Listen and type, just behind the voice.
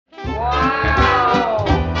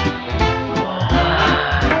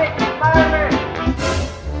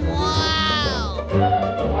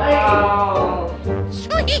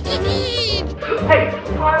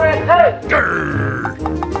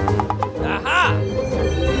Aha!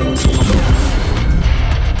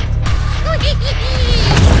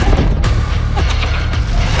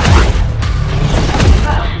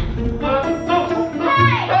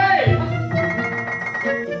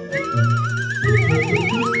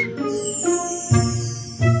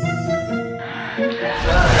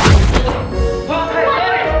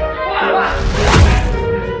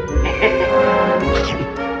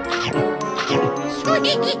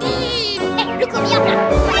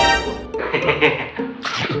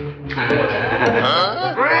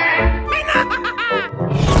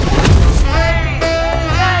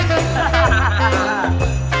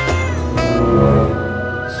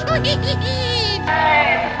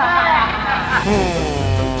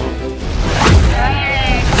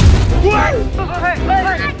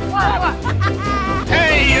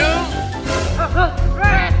 Hey, you!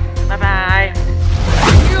 Bye-bye.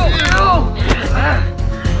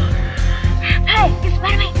 Hey, it's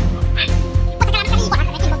Spider-Man.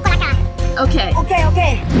 Okay. Okay.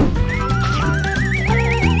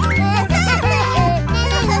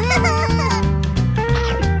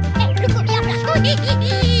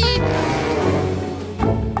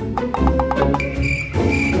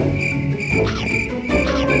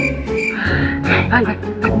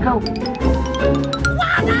 Let's go.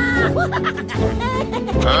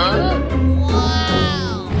 Huh?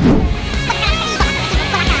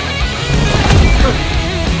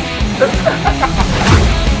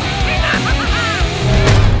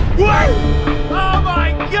 Oh my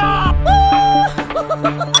God!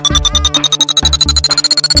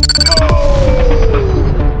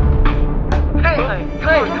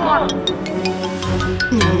 Hey, come on!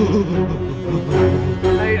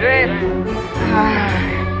 Hey, Red!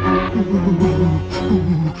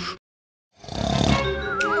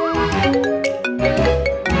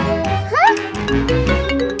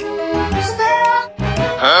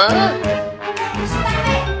 Huh?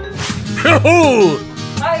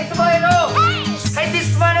 Hey, Spider! Hey, this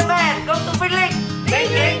Spider-Man! Go to Big League!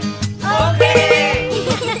 Okay!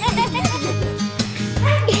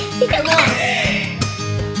 Come on.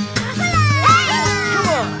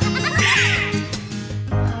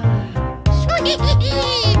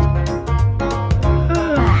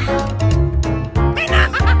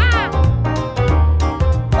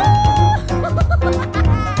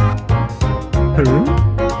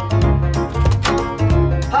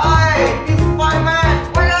 Hi! This Spider-Man!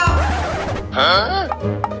 Wake up! Huh?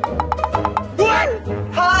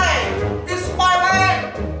 Hi! This Spider-Man!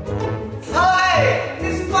 Hi!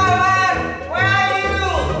 This Spider-Man! Where are you?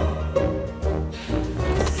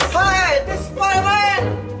 Hi! This Spider-Man!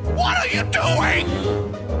 What are you doing?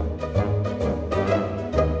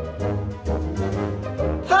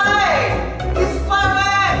 Hi! This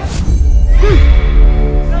Spider-Man!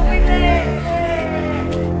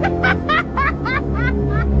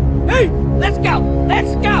 Hey! Let's go!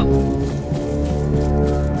 Let's go!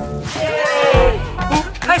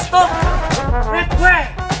 Hey, stop! Where?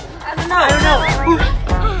 I don't know.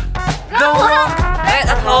 Go home. At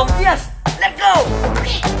home. Yes. Let's go.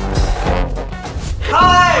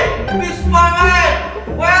 Hi, Miss Spider-Man.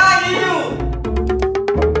 Where are you?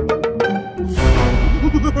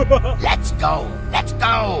 Let's go! Let's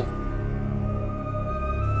go!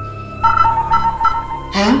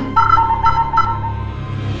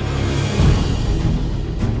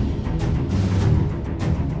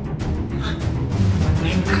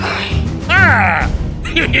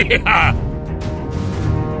 Ah!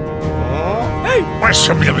 Hey!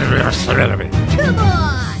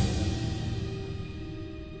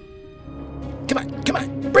 Come on. Come on,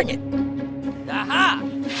 bring it! Aha!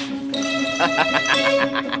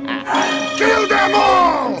 Kill them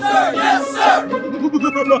all! Sir, yes, sir.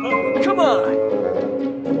 Come on.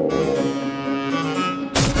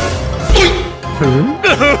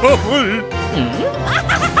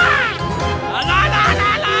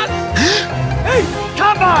 Hey,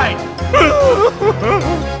 come on!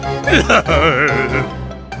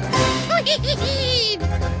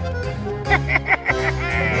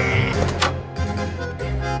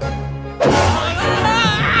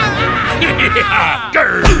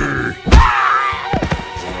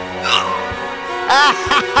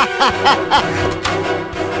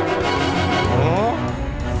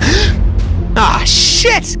 Ah,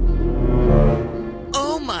 shit!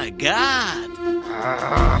 Oh my God!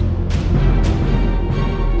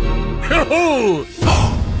 Hello.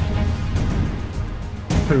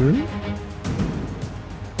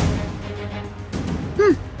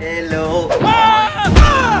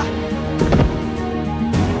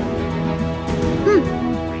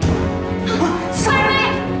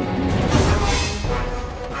 Spider-Man.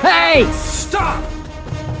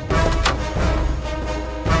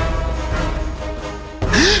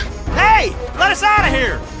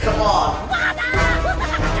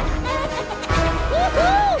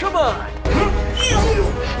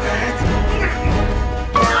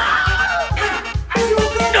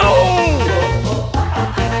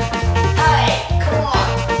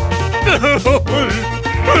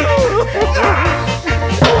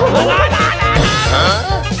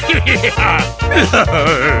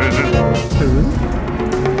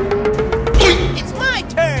 It's my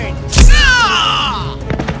turn.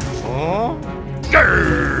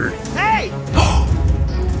 Hey!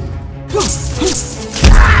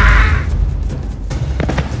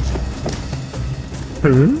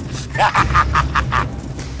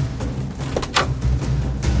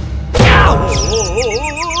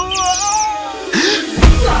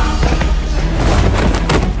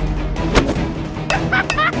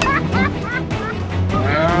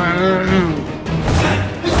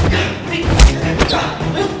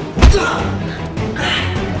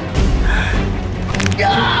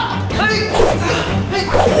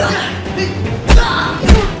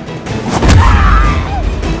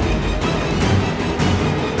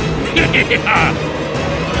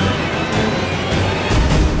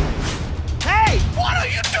 Hey, what are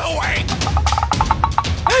you doing?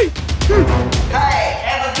 Hey,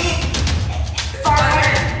 have a seat.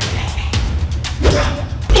 Spiderman.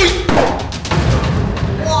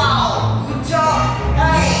 Wow, good job.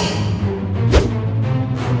 Hey.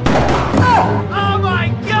 Oh my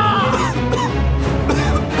God!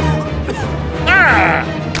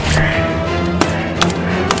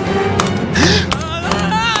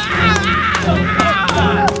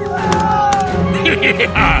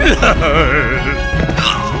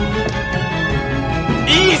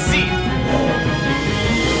 Easy!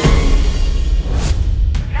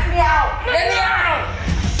 Let me out. Let me out.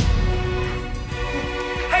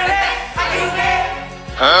 Hey, are you there?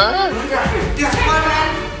 Huh? This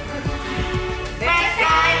Spiderman. Bad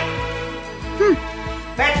guy.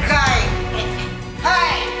 Bad guy.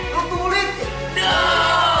 Hey, don't do it. No.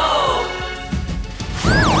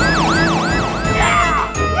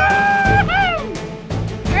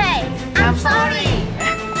 Hey, I'm sorry.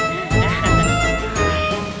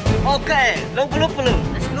 Okay, no belum.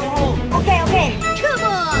 Let's go home. Okay, okay. Come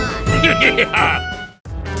on.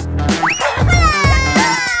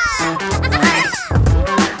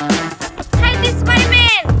 Hi, this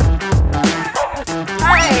Spiderman.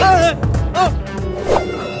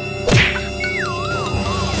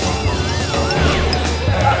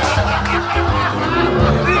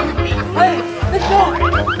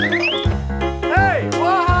 Hey,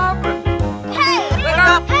 what happened? Hey,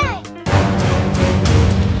 hey.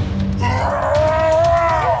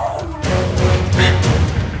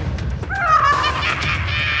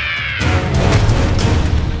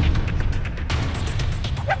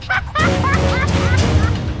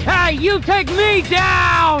 Hey, you take me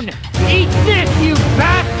down! Eat this, you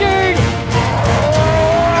bastard!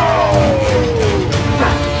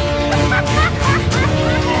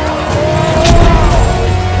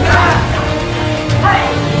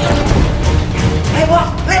 Hey, what?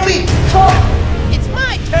 Let me talk. It's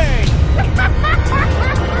my turn!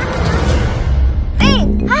 Hey,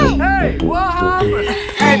 hey. Hey, what happened?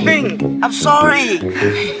 Hey, Bing, I'm sorry.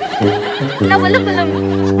 No, belum.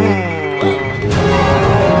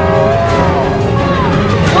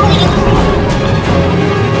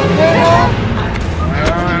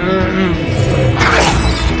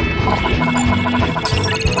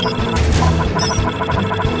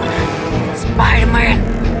 Spiderman.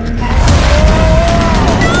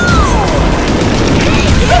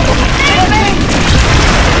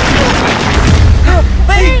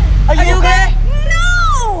 Bing, are you okay?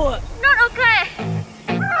 No, not okay.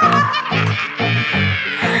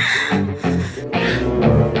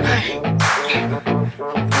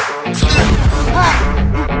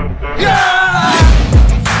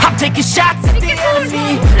 I'm taking shots at the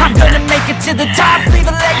enemy. I'm gonna make it to the top, leave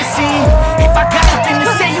a legacy. If I got nothing to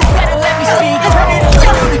say, you better let me speak. Turn it up to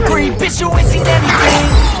a degree, bitch, you ain't seen anything.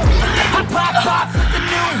 I pop off with the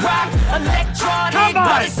new rock, electronic,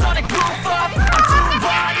 but it's on a groove up. I'm too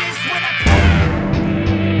honest when I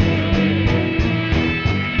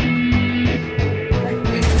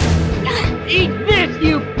Eat this,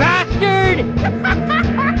 you bastard!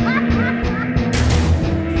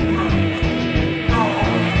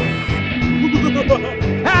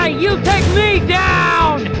 Hey, you take me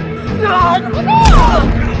down!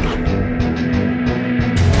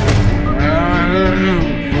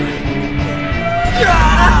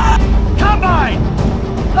 Come on!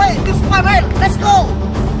 Hey, this Spiderman, let's go.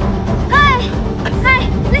 Hey,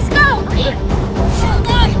 let's go.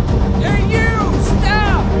 Hey, you!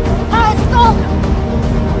 Stop! Let's go.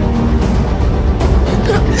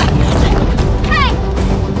 Hey.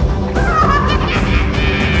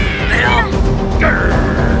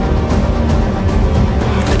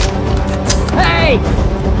 Hey!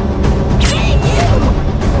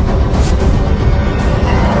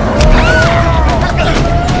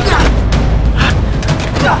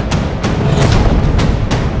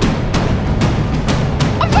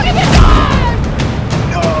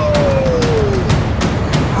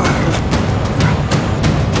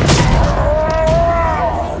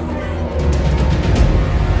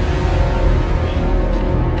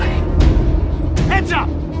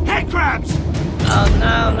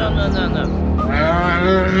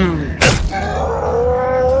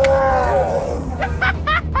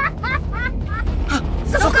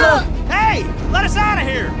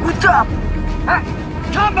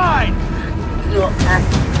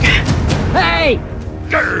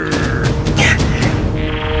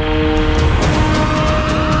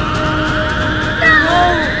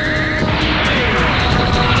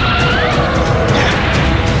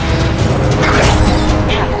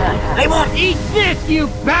 you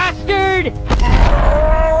bastard! No!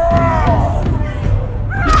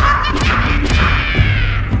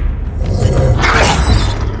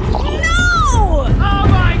 Oh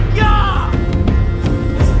my god!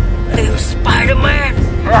 I'm Spider-Man.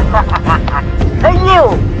 Hey you!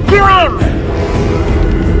 Kill him!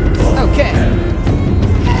 Okay.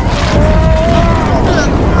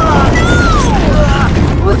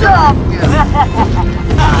 What's up?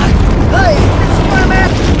 Hey, Spider-Man!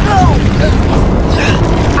 No!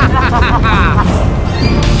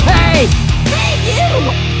 Hey! Hey, you!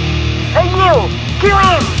 Hey you! Kill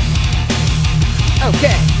him!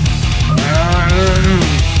 Okay.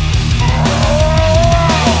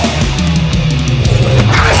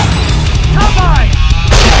 Come on!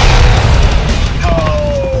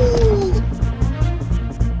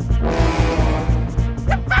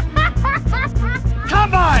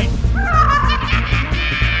 Come on!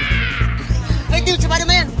 Hey you,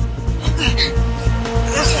 Spider-Man!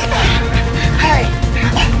 Hey!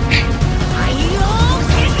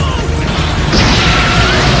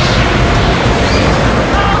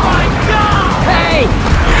 Oh my god! Hey!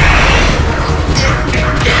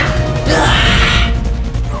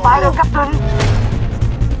 Spider Captain!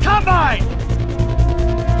 Come on!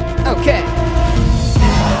 Okay.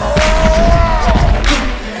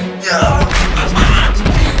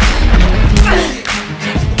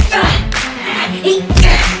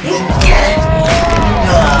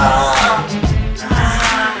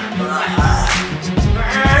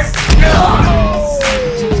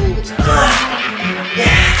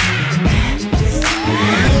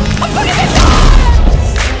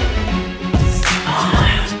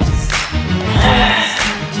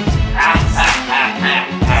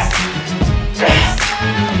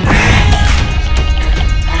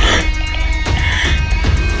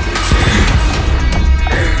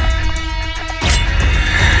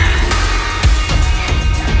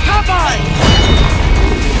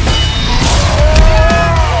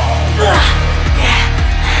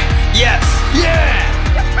 Yes! Yeah!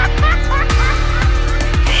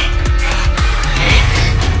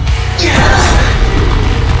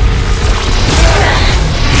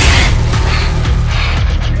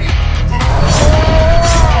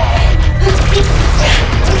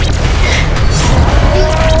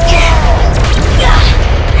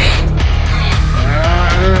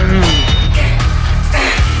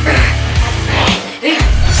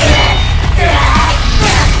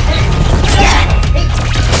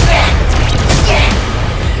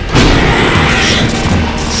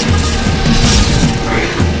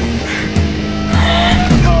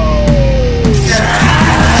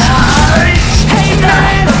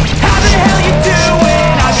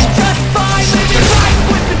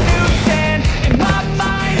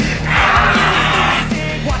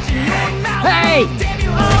 Hey!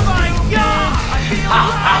 Oh my god! I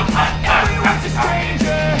feel like everyone's a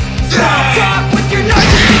stranger. Stop talk with your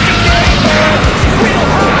narcissistic neighbor. She's real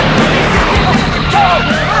hot, but if you're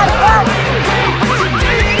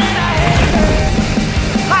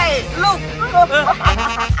Hey, look!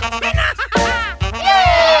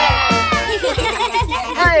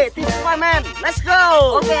 Hey, this is my man! Let's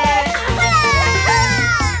go! Okay!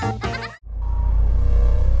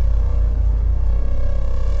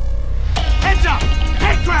 Heads up!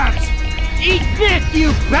 Head grabs! Eat this,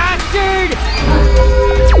 you bastard!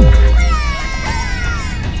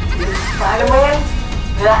 Spider-Man?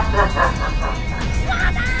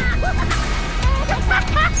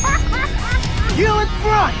 You in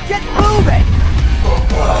front! Get moving!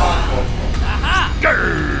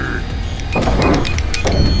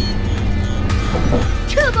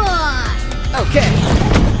 Come on! Okay.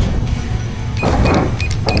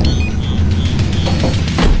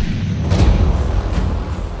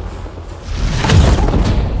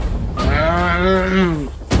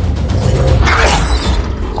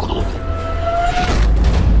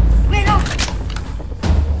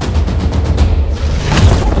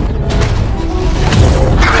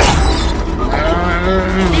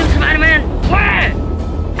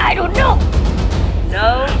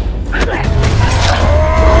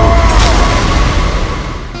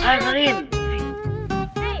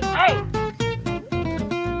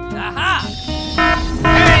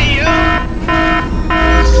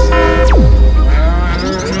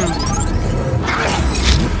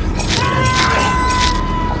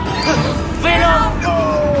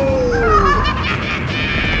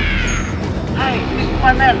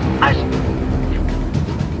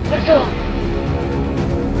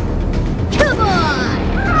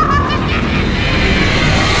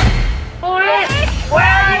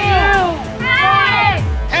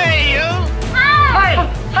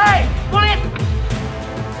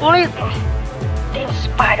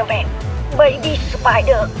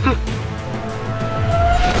 spider.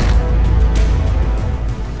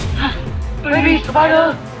 Baby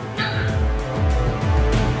spider.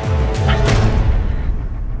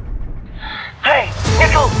 Hey,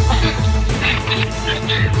 Deadpool.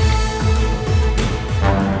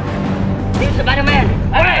 This Spider-Man.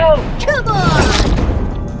 Hey. Come on.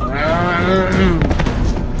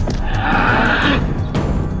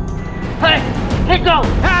 Hey, let's go!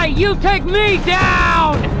 Hey, you take me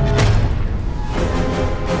down!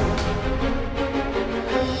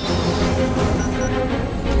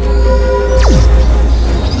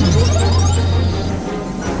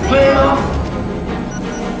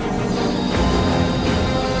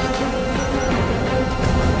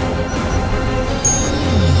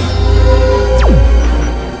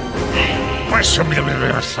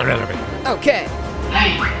 Okay.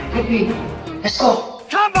 Hey, baby, let's go.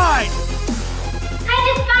 Combine! Hey,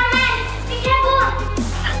 this Spider-Man. Be careful.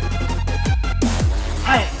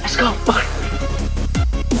 Hey, let's go.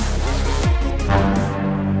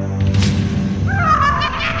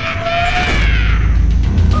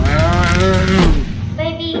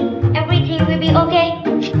 Baby, everything will be okay.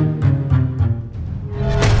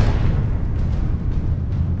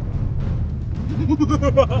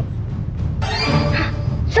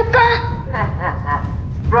 Suka!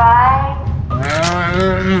 Right?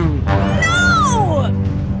 No!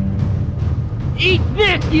 Eat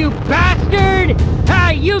this, you bastard!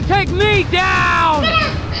 Hey, you take me down!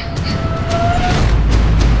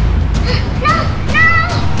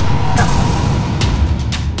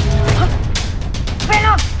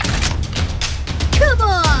 Venom! Come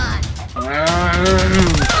on!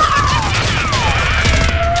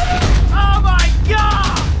 Oh my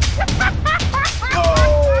god!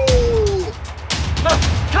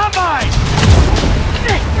 Combine!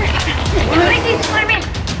 Crazy Spider-Man!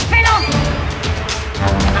 Venom!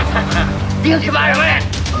 You Spider-Man.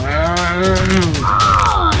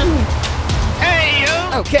 Hey, you!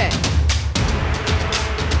 Okay.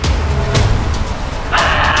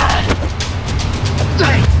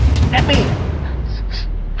 Hey, let me.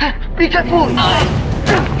 Be careful.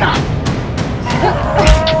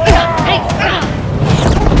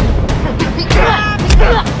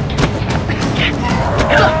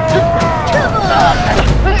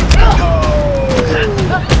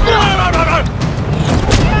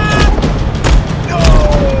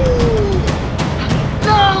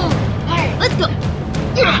 Let's go!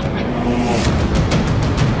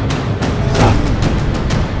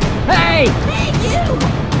 Hey! Hey, you!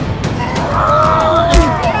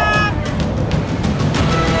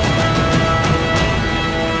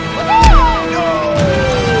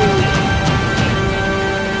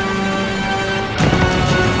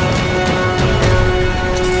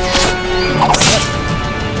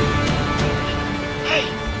 Hey,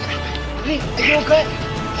 are you okay?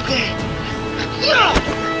 Okay.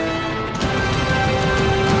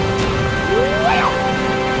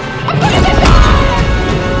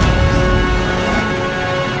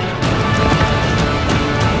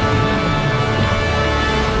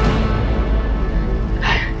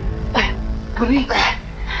 Baby,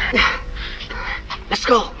 let's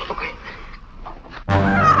go. Okay.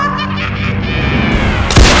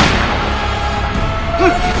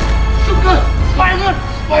 Suka, Spider-Man,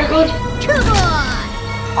 Spider-Man. Come on!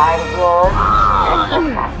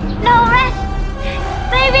 Spider-Man. No, rest!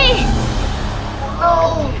 Baby!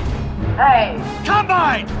 No. Hey,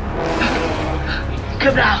 Combine!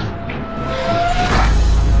 come down.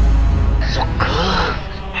 Suka.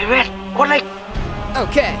 Hey, Red, what like?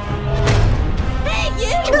 Okay. Hey,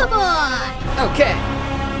 you! Come on! Okay.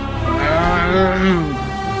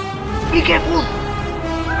 Be careful.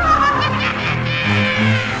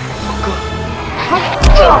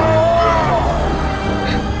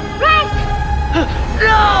 Rest!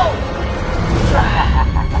 No!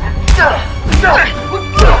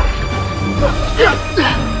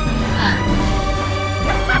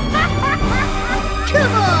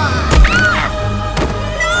 Come on!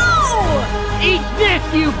 No! Eat this,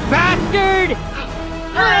 you bastard!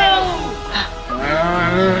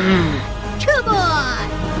 Come on!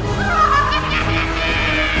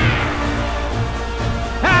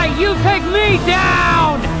 Hey, you take me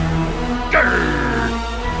down!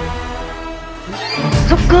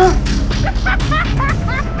 Suka,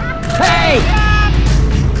 Hey!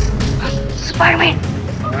 Spider-Man.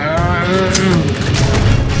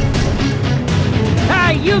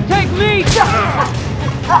 Hey, you take me down!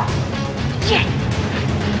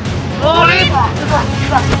 Hold it.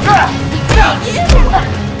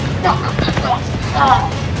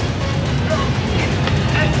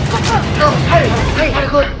 Hey, very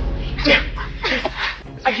good.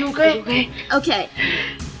 Are you okay? Okay.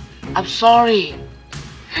 I'm sorry.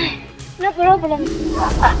 No problem.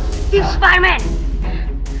 This Spider-Man!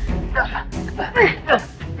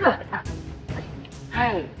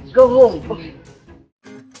 Hey, go home.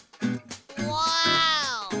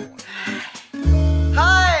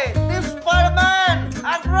 Hi, this spiderman.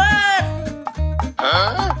 I'm red.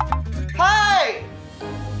 Huh? Hi.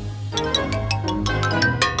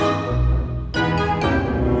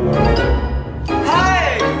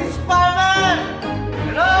 Hi, this spiderman.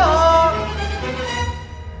 Hello.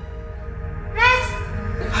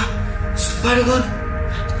 Spider-Man.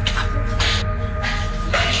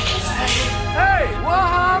 Hey, what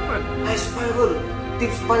happened? Hi, Spider-Man.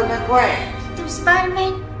 This spiderman where? This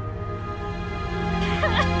Spider-Man?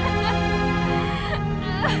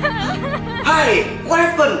 Hi, what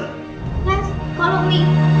happened? Let's follow me.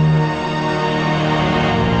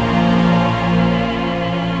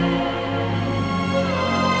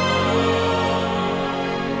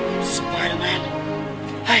 Spider-Man.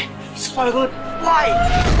 Hey, Spider-Man. Why?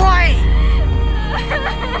 Why?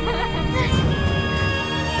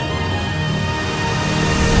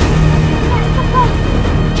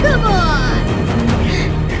 Come on!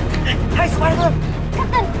 Hey, Spider-Man.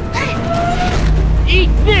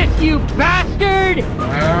 Eat this, you bastard!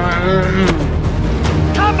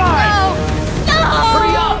 Come on! No!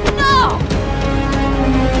 Hurry up! No!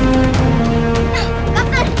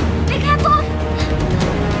 Captain, be careful!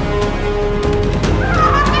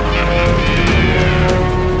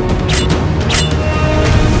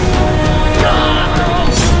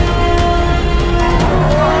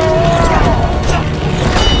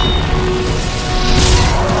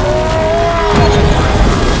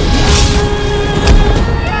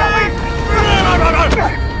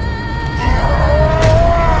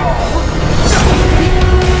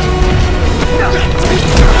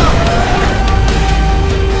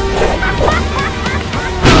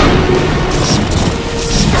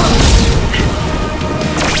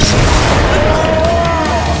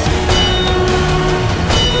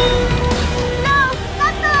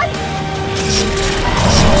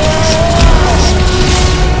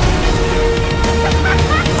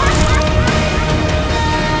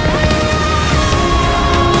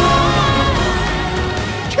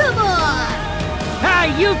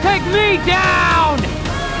 You take me down!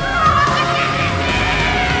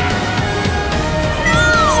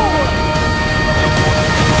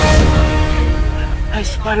 Hey,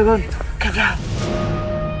 Spider-Man, come down.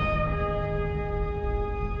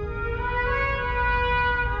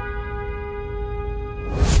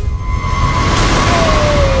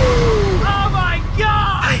 Oh my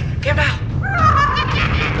god! Hey, come down.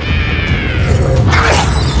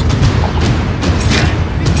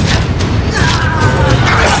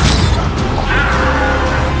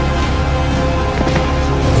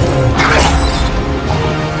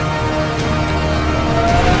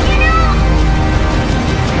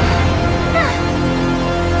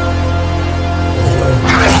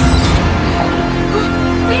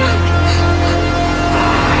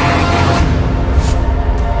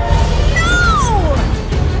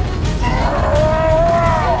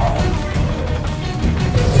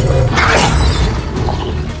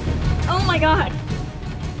 Oh my god!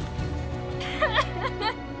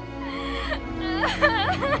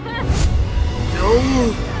 No.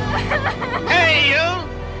 Hey, you!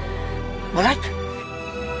 What?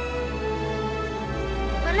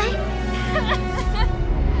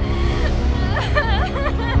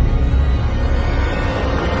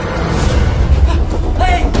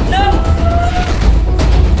 Hey, no!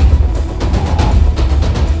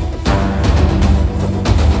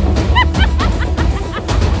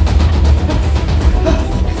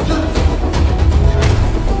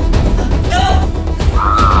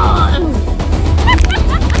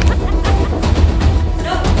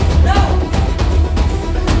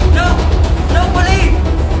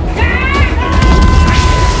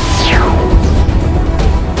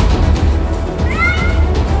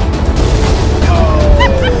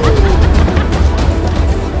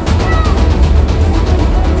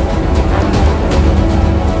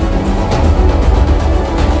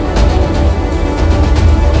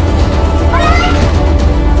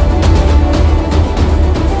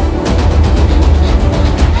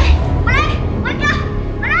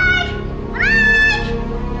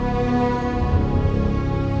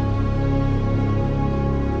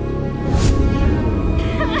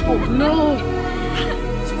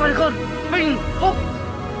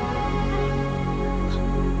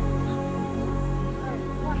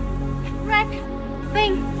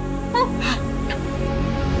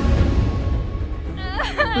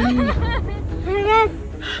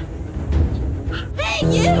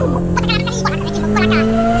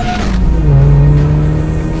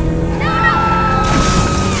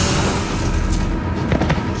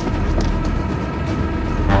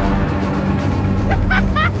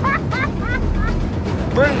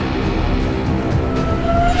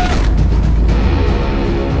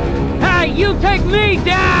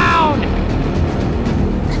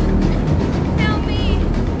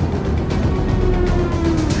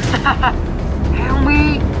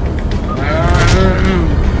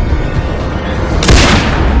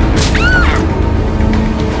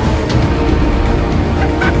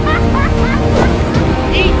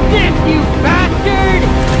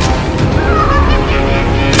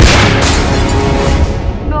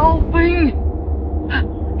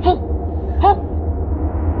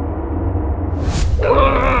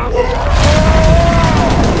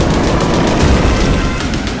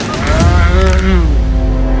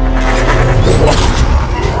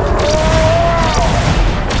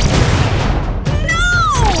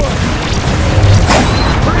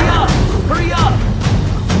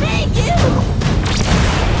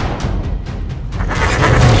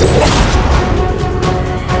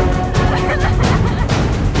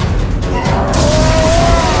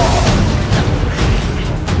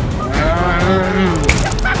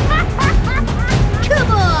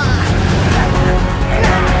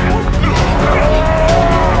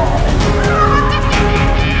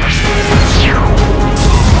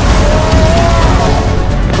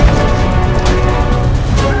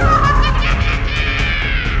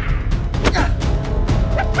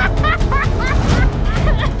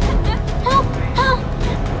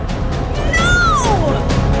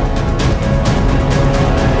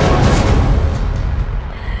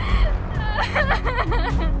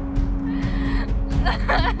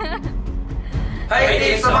 Hey,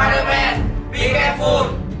 Team Spider-Man! Be careful!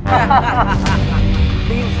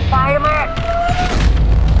 Team Spiderman!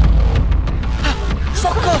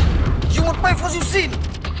 Soccer! You won't pay for your sin!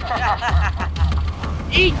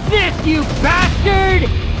 Eat this, you bastard!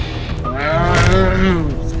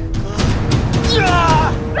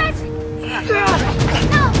 Rest!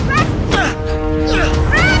 No,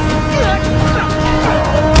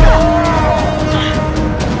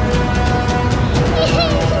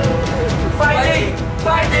 Fighting!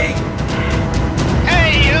 Fighting!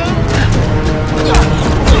 Hey, you!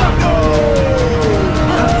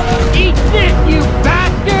 Eat this, you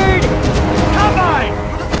bastard! Come on!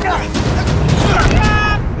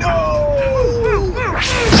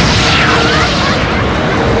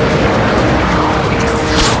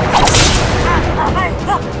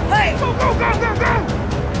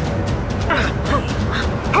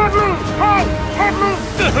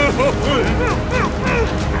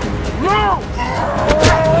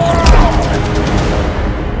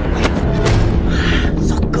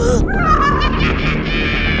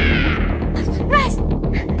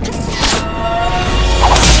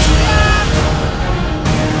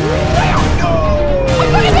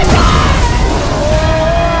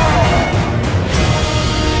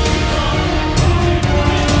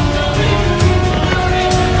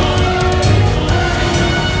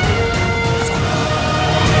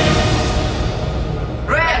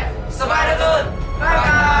 Red! Spider-Man!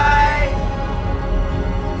 Bye-bye!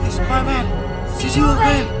 Spider-Man! See you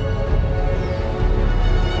again!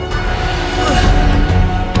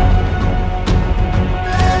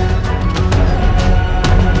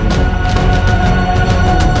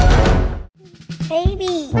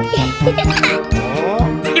 baby.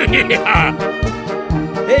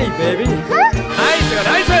 Hey, baby. Huh?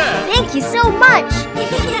 Thank you so much.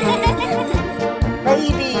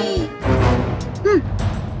 Baby!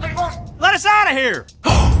 Let us out of here!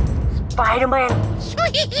 Spider-Man!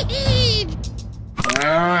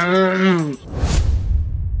 I'm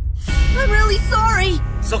really sorry.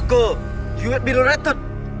 Soccer! You had been arrested!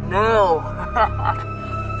 No!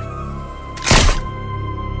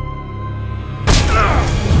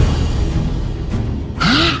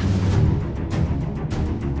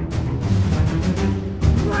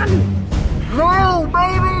 No,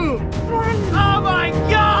 baby! Oh my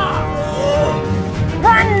god!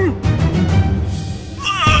 Run!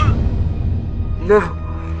 No,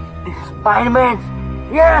 it's Spider-Man.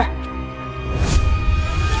 Yeah.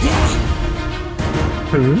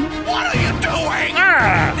 What are you doing?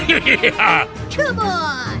 Come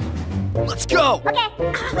on. Let's go. Okay.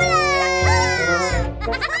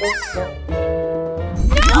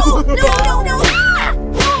 No. Oh no.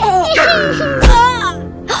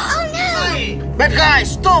 Bad guy,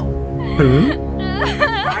 stop!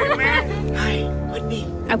 Spider-Man? Hey, with me.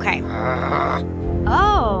 Okay.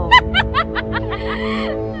 Oh.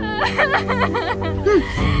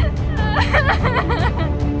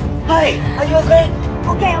 Hey, are you okay?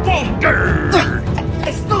 Okay.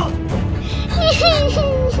 Hey, stop!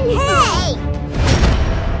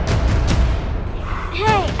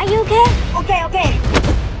 Hey, are you okay? Okay.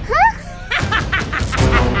 Huh?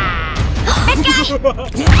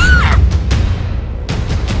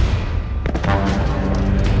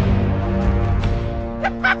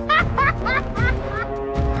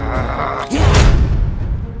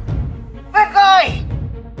 Bad guy. Bad guy!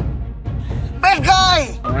 Bad guy!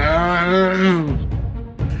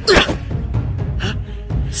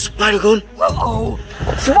 Spider-Gun! Uh-oh!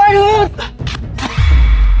 Spider-Gun!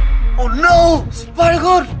 Oh no!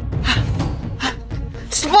 Spider-Gun!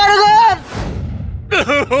 Spider-Gun!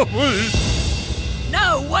 No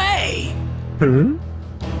way. Hey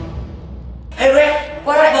Red,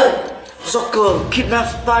 what happened? Joker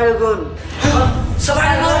kidnapped Spider-Man.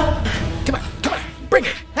 Spider-Man? Come on, bring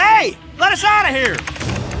it! Hey! Let us out of here!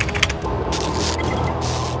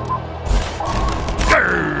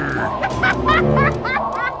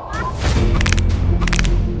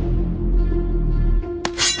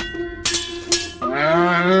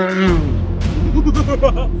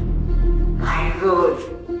 I'm good.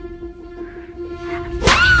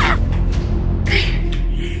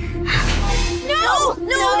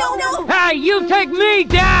 No! Hey, you take me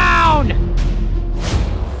down!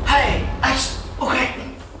 Hey, Ice, okay.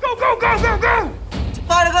 Go!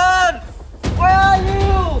 Spider-Man! Where are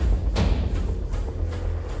you?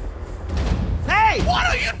 Hey! What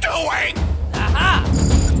are you doing?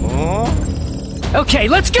 Okay,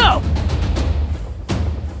 let's go!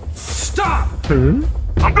 Stop! I'm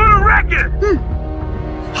gonna wreck it!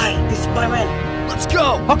 Hi, this is Spider-Man. Let's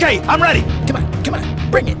go! Okay, I'm ready! Come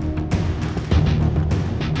on, bring it!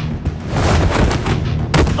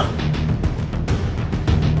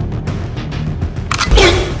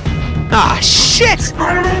 Ah, shit!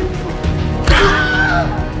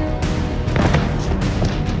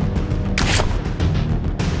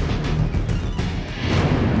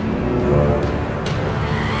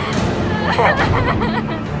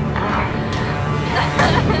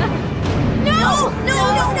 No!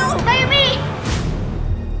 Baby!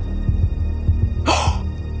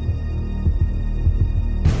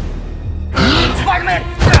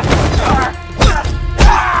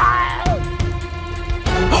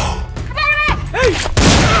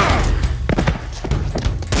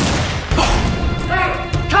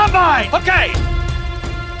 Combine! Okay!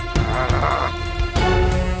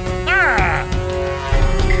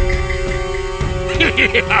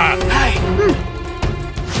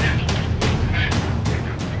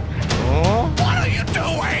 What are you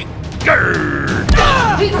doing?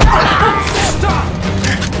 Stop!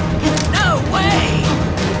 No way!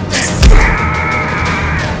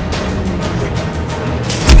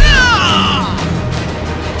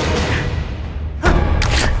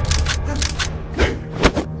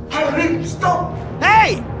 Hey!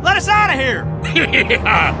 Let us out of here!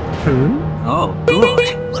 Oh,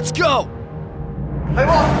 good. Let's go! Hey,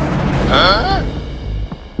 what?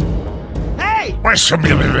 Hey!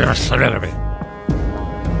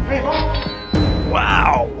 Hey, what?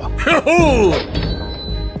 Wow!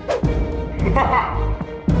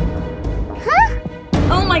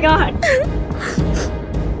 Oh my god!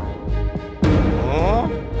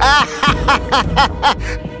 I'm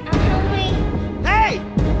hungry. Hey!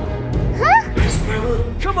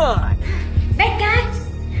 Come on! Bad guys!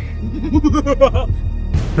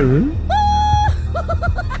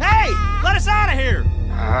 Hey! Let us out of here!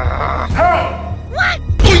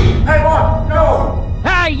 Hey, what? No!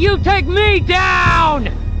 Hey, you take me down!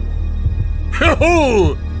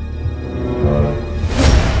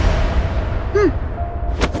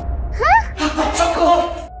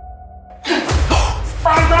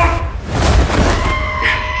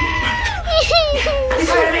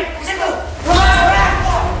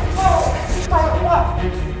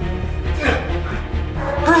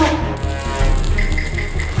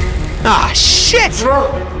 Ah, shit!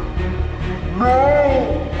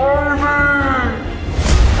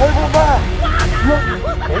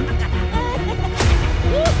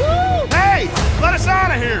 Hey! Let us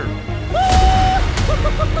out of here!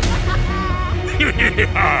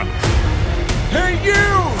 Hey, you!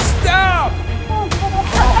 Stop!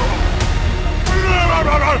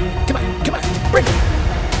 Come on, bring it!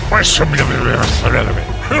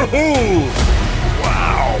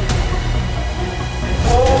 Wow!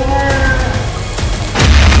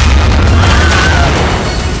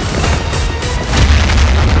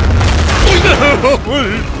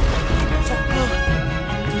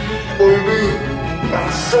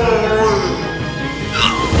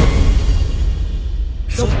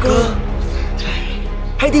 Joker.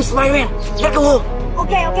 Hey, this is Spider-Man. Let's go.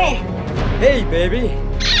 Okay. Hey, baby.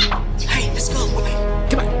 Hey, let's go.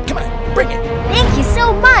 Come on, bring it! Thank you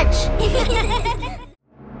so much!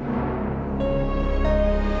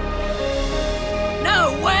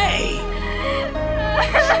 No way!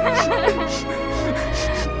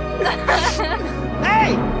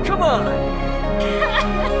 Hey! Come on!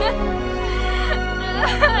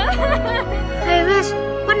 Hey, Russ,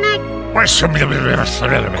 what night?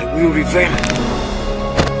 We'll revenge.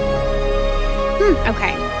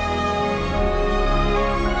 Okay.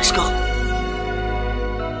 Let's go.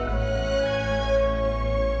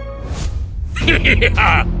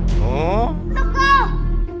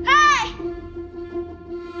 Hey!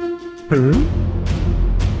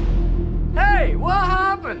 Hey, what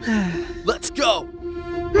happened? Let's go!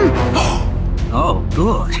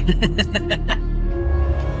 good.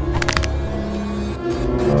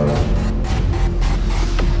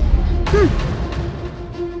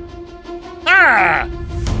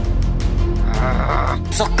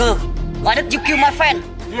 Soccer, why did you kill my friend?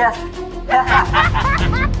 Yes.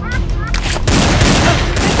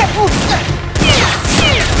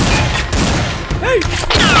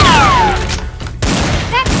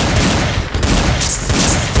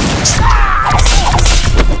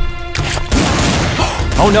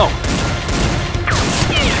 Oh no!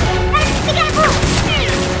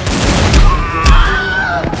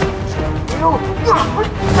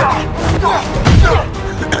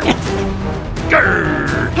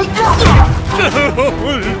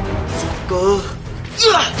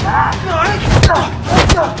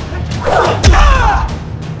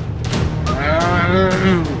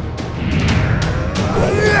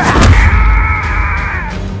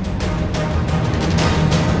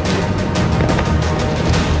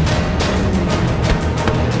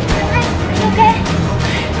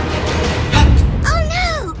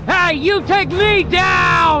 Hey, you take me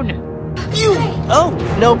down! You! Oh,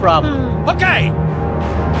 no problem. Okay!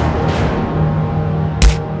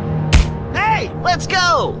 Hey, let's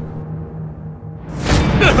go!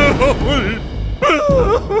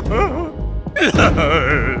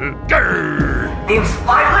 Team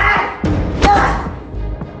Spiderman!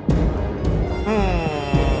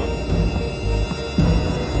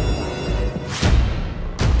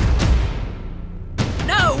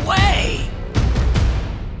 No way!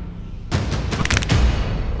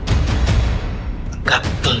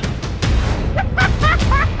 Captain.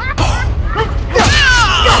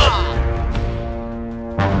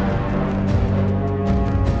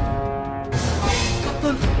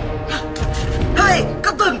 Hey,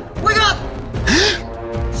 Captain! Wake up!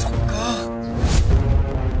 Soccer.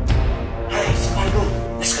 Hey, Spider-Man,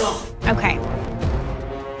 let's go. Okay.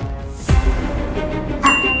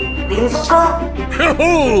 Team Soccer.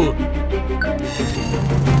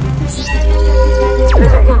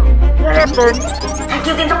 What happened? Thank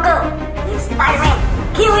you, Team Soccer. Team Spider-Man,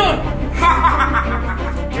 kill him.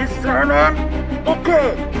 Team Spider-Man? Okay.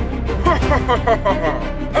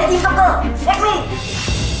 Hey, Team Soccer, take me.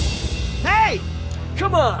 Hey!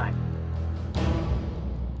 Come on!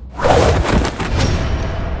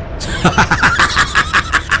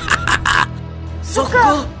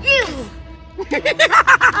 Soccer.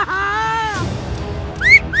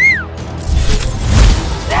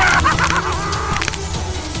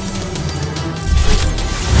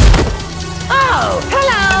 Oh,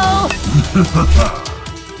 hello!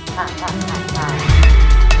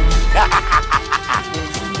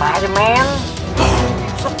 Spider-Man.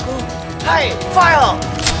 Hey, fire!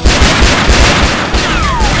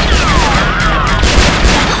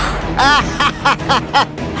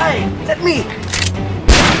 Hey, let me.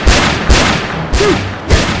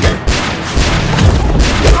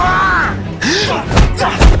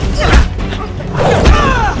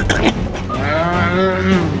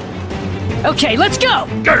 Okay, let's go!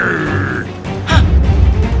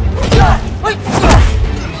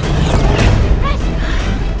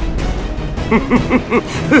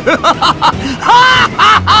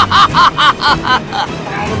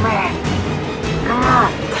 Spider-Man, come on.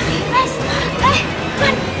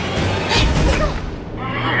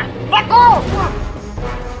 Let go!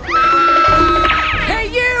 Hey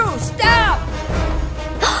you! Stop!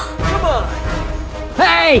 Come on!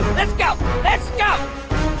 Hey! Let's go! Let's go!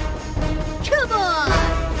 Come on!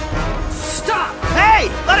 Stop! Hey!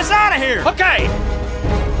 Let us out of here! Okay!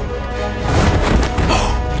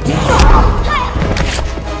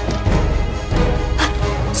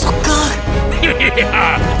 Team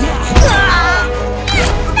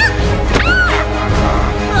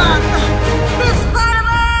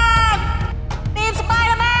Spider-Man!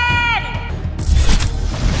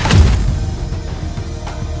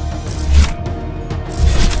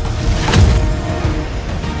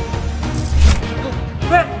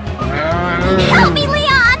 Help me,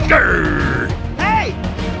 Leon! Hey!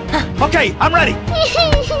 Okay, I'm ready!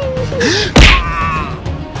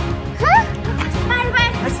 Huh?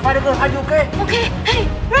 Spider-Man! Hey, Spider-Man, are you okay? Okay, hey,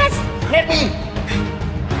 rest! Let me.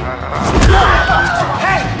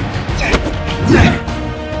 Hey!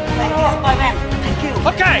 Spider-Man, thank you.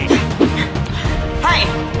 Okay! Hey,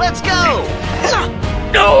 let's go!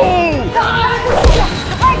 No!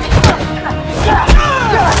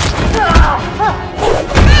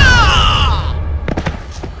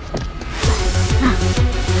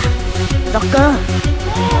 Doctor!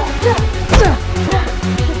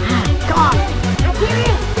 Come on!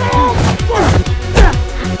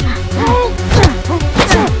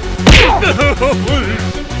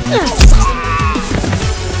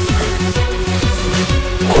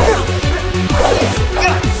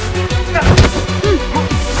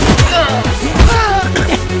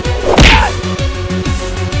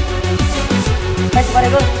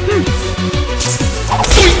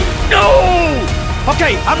 No!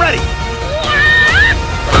 Okay, I'm ready.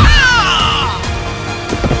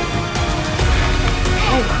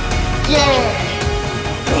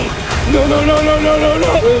 No, no, no, no, no, no,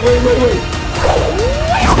 no! Wait.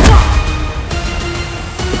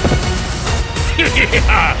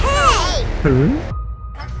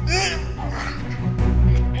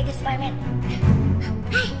 Hey, the spiderman.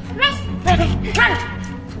 Hey, rest. Run.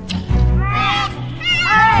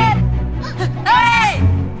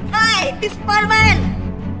 Hey, the spiderman.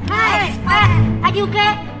 Hey, spider. Are you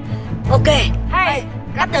okay? Okay. Hey,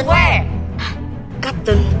 Captain, where?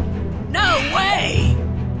 Captain. No way!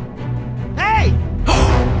 Hey!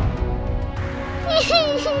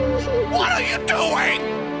 What are you doing?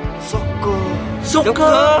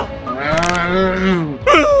 Soccer.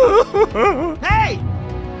 Hey!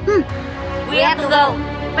 We have to go.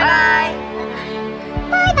 Bye.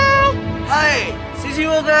 Bye. Hey, see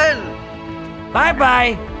you again.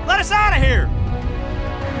 Bye-bye. Let us out of here.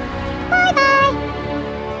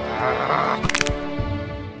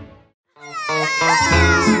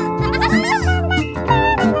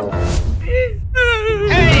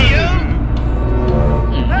 Hey, you!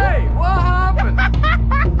 Hey, what happened?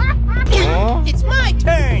 It's my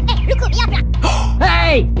turn.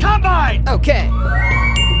 Hey! Come on! Okay.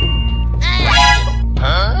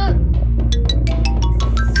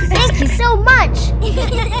 Thank you so much.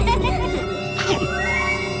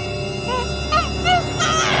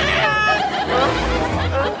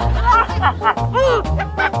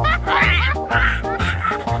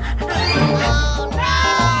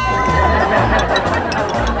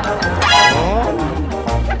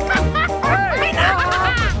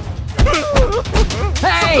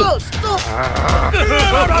 Hey! Stop.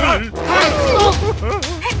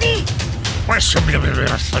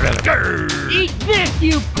 Eat this,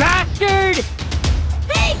 you bastard!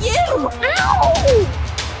 Hey, you! Ow!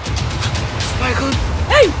 Michael.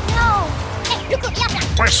 No.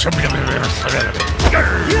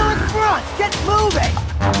 You in front! Get moving!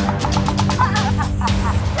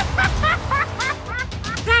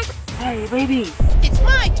 Hey, baby. It's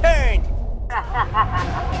my turn!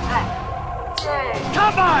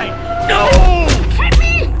 Come on! No! Hit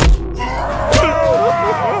me!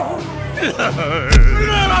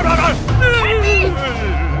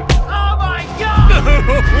 Oh my god!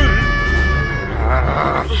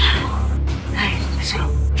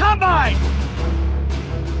 Come on!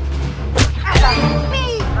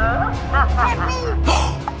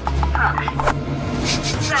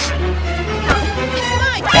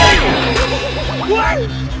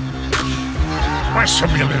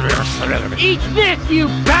 Eat this, you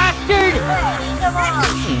bastard!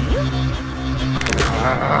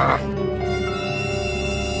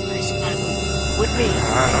 With me.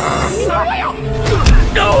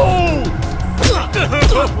 No!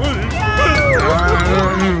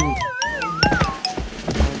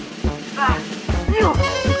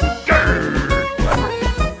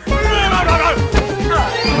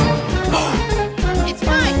 It's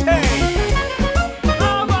my turn!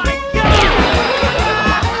 Oh my god!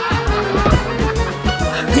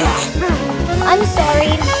 I'm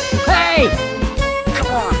sorry. Hey!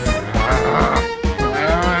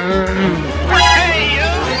 Hey,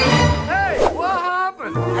 you! Hey, what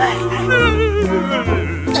happened?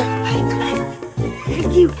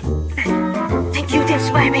 Thank you. Thank you, dear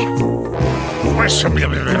Spiderman.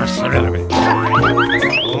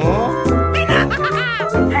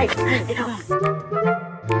 Hey, you know.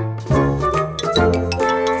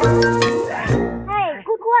 Hey,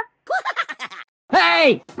 good work. Hey!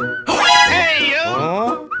 Hey, you!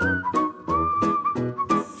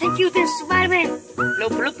 Thank you, dear Spiderman. No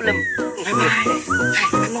problem. Bye-bye. Hey,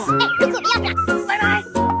 come on. Bye-bye.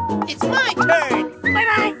 It's my turn!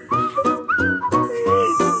 Bye-bye.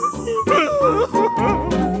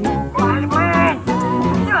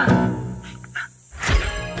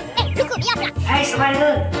 Hey,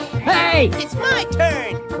 Spider. Hey! It's my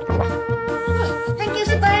turn! Thank you,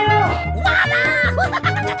 Spider.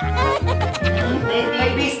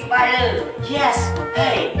 Baby Spider. Yes.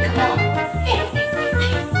 Hey, come on. Hey.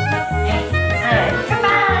 Come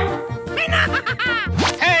on.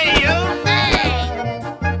 Hey, you!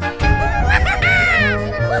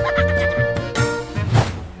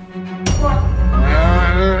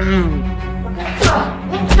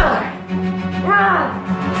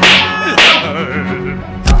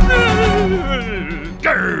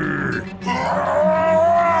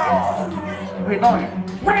 Reborn.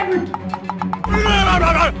 Whatever.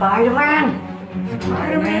 Spider-Man.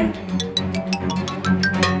 Spider-Man.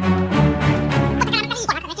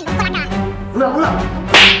 Look.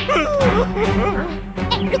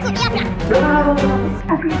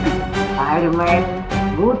 Spiderman,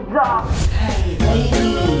 good job. Hey, baby.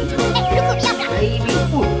 Baby.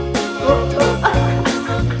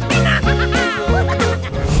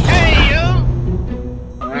 Hey, you!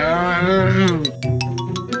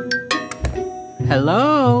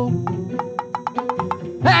 Hello?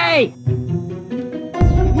 Hey!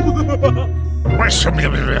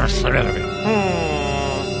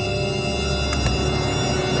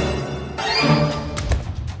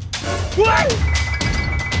 What?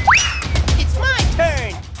 It's my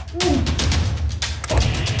turn.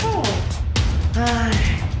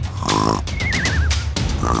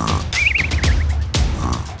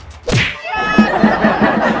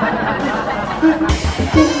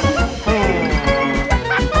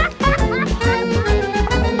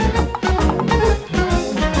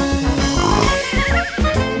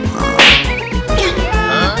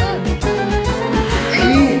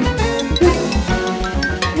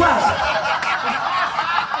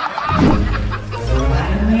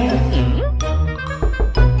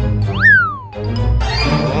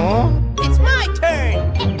 It's my turn.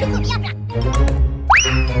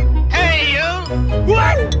 Hey, you!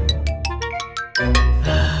 What?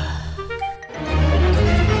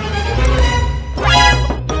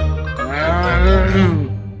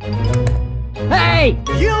 Hey!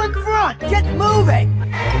 You in front. Get moving.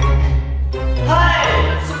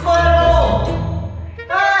 Hey, Spider!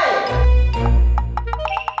 Hey!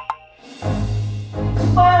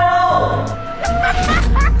 Spider!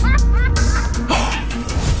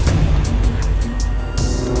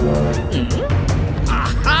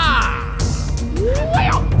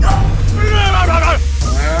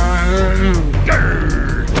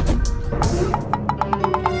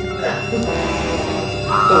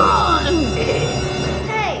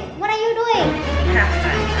 Hey, what are you doing?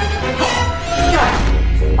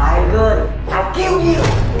 Spider, I'll kill you.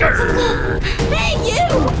 Hey, you!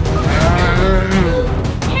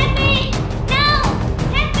 Hit me! No!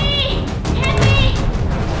 Hit me! Hit me!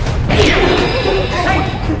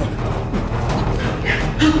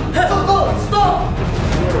 Stop!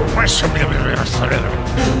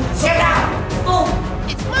 Sit down. Stop.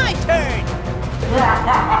 It's my turn.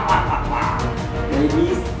 Baby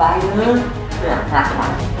Spider.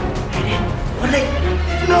 What the?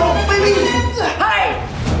 No, baby. Hey!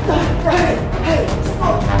 Hey!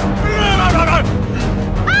 Stop!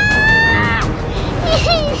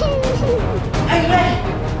 Hey, man!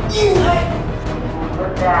 You, hey!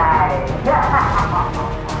 Die!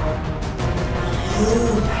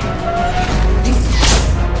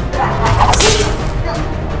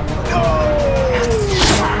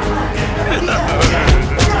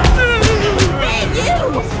 Hey, you!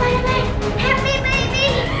 Spider-Man, help me, baby!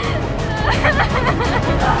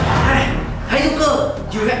 Hey, Joker!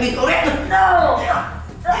 You have been corrected! No!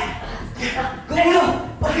 Go!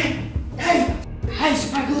 Okay! Hey,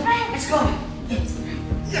 Spider! Let's go!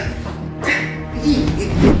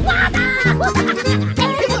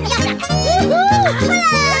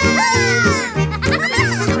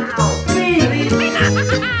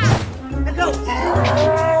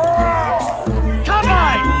 Come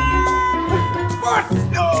on. What?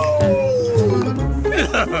 No.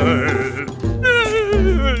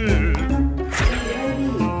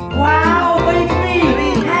 Wow, baby!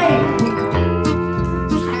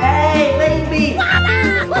 Hey, baby!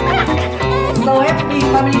 So happy,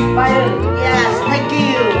 family Spider! Yes, thank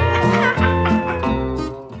you!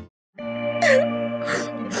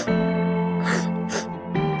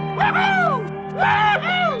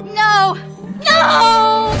 No! No!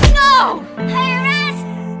 No! Hey, rest!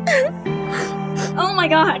 Oh my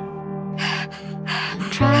god!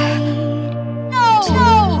 Tried No!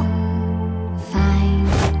 No!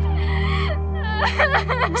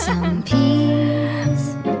 find some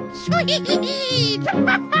peace. Sweet!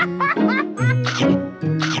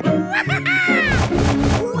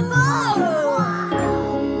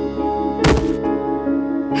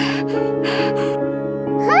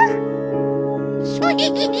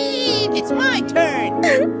 It's my turn.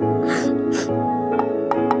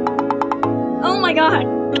 Oh my god!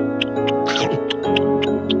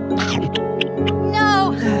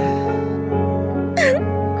 No!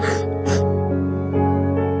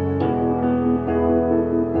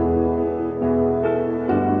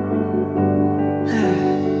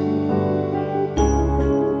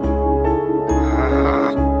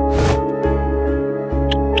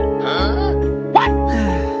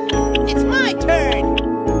 It's my turn.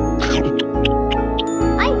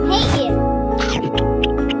 I hate you.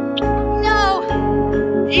 No!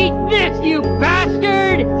 Eat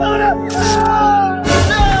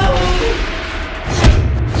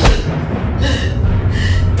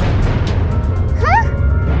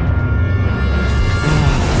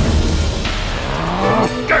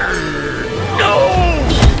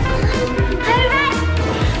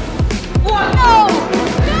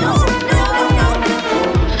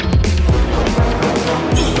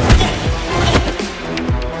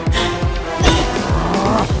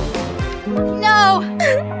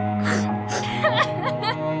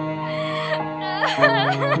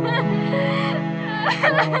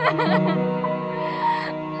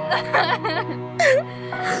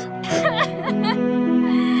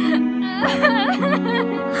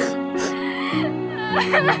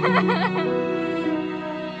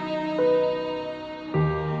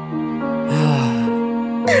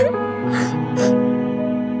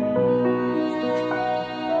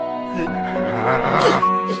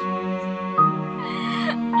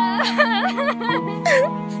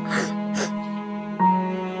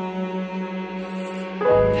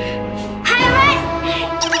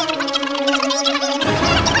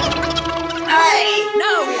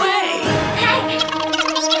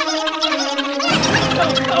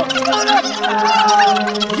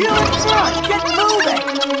You in front! Get moving!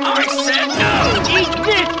 I said no! Eat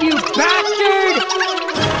this, you bastard!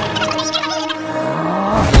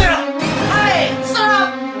 Hey, stop!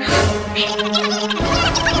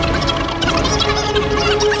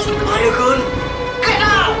 Spider-Gun, get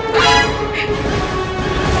out!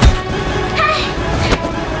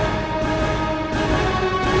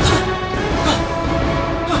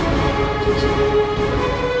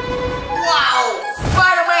 Wow,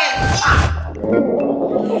 Spider-Man!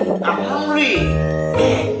 I'm hungry.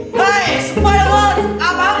 Hey, Spider-Man,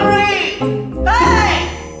 I'm hungry. Hey!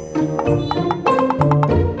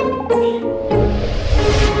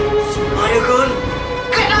 Spider-Gun,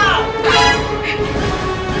 get out!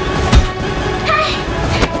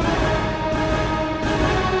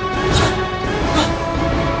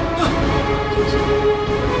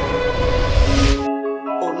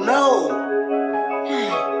 Oh no!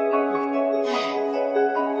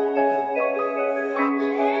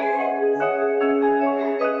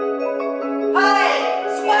 Hey,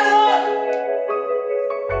 Spider-Man!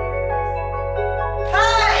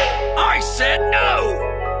 Hey! I said no!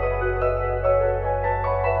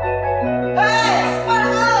 Hey,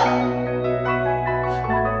 Spider-Man!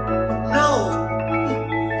 No!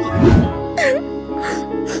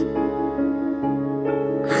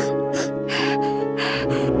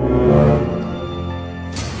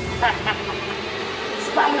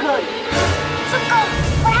 Spider-Man! Suko,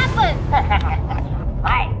 what happened?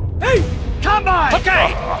 Hey! Come on! Okay!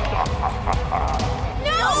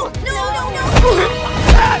 No! No! No! No!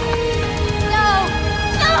 No!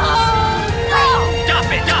 No! No!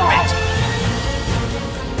 Stop it! Stop it!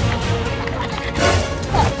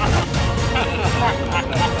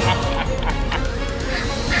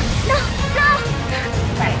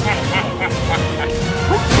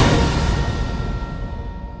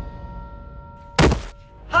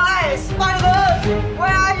 Hi, Spider-Man!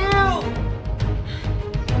 Where are you?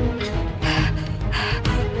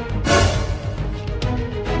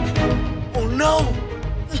 Oh no!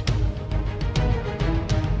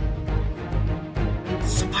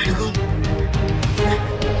 Spider-Man!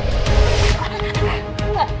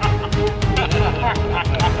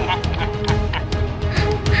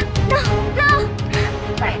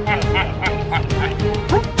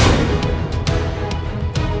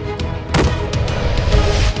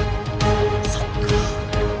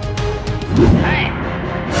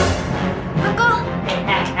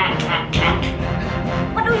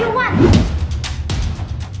 What do you want?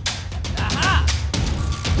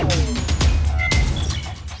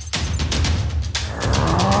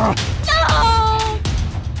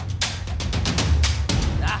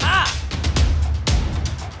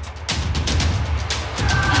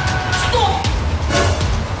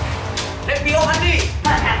 Let me open it!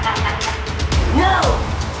 No!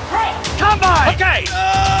 Hey! Come on! Okay!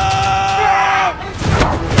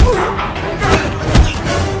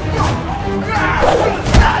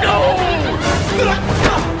 No!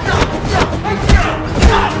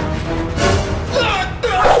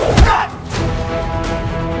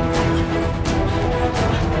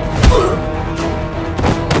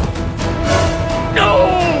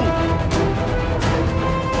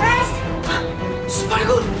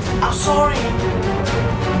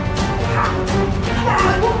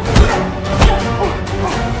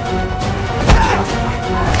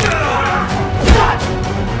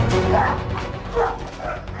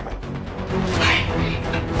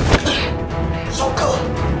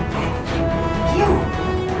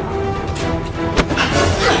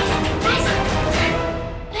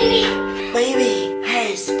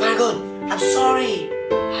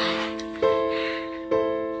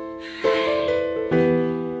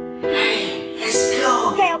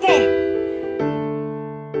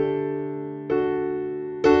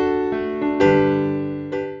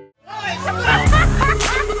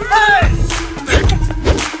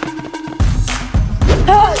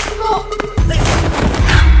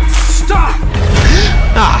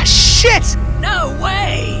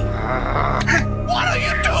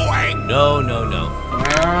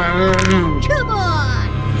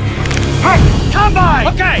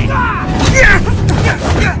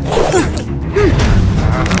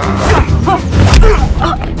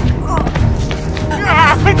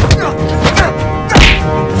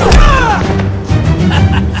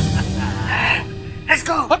 Let's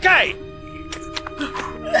go. Okay.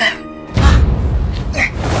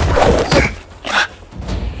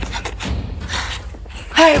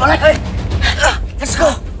 Hey, bọn anh ơi. Let's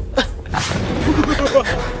go.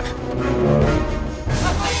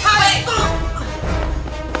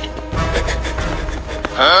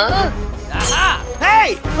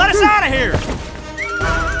 Hey, let us out of here.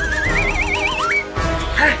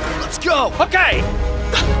 Let's go. Okay.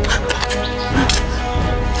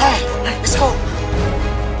 Hey, let's go.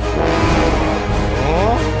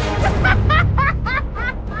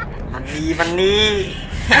 Money.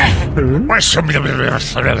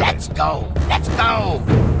 Let's go. Let's go.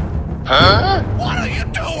 Huh? What are you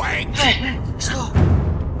doing? Let's go.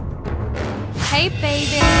 Hey,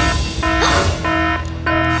 baby.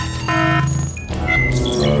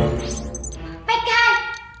 Bad guy.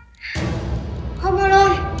 Home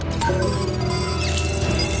Alone.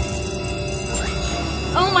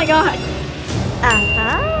 Oh my god.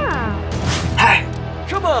 Hey,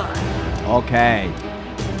 come on. Okay.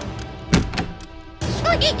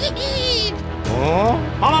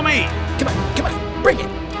 Follow me. Come on, bring it.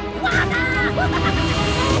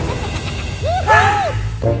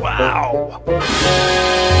 Wow.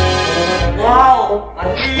 Wow,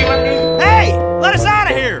 money. Hey, let us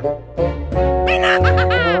out of here.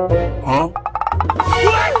 Huh?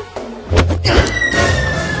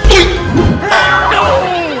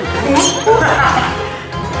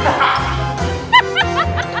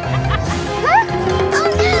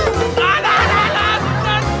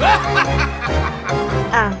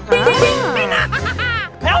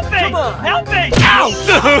 Help me! Come on. Help me! Ow!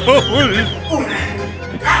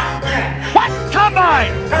 What? Come on!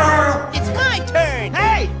 It's my turn.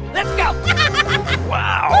 Hey, let's go!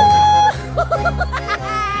 Wow.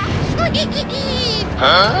 Sweet!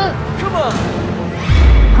 Huh? Come on.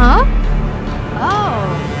 Huh? Oh.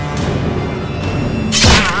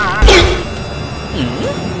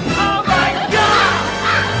 Oh my God!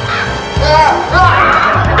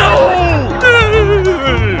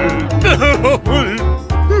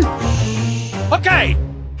 Okay.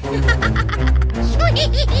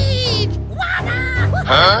 Sweet!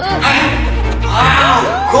 Huh?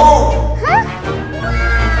 Go.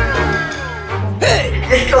 Hey,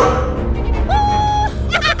 let's go.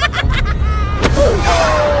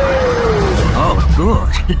 Oh, good.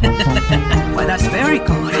 Well, that's very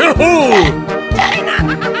good.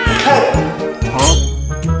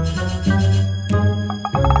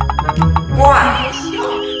 Wow.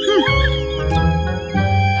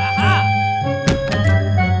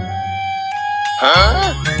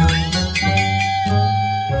 Huh?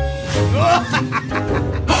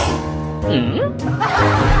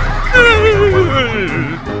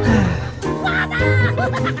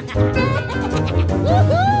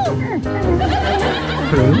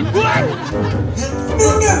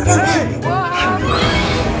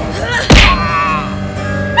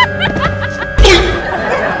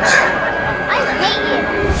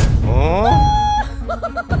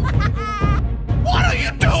 What are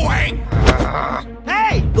you doing?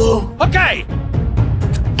 Hey! Okay!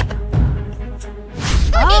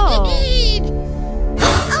 Oh.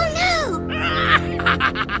 Oh no!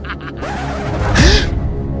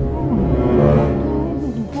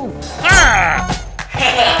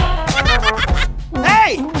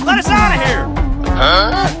 Hey! Let us out of here!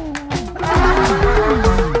 Huh?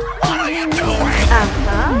 What are you doing?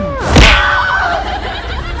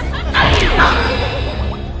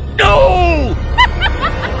 No!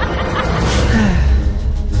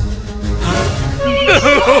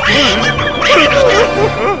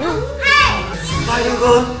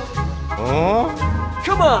 Spider-Man.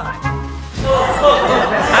 Come on!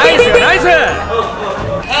 Nice.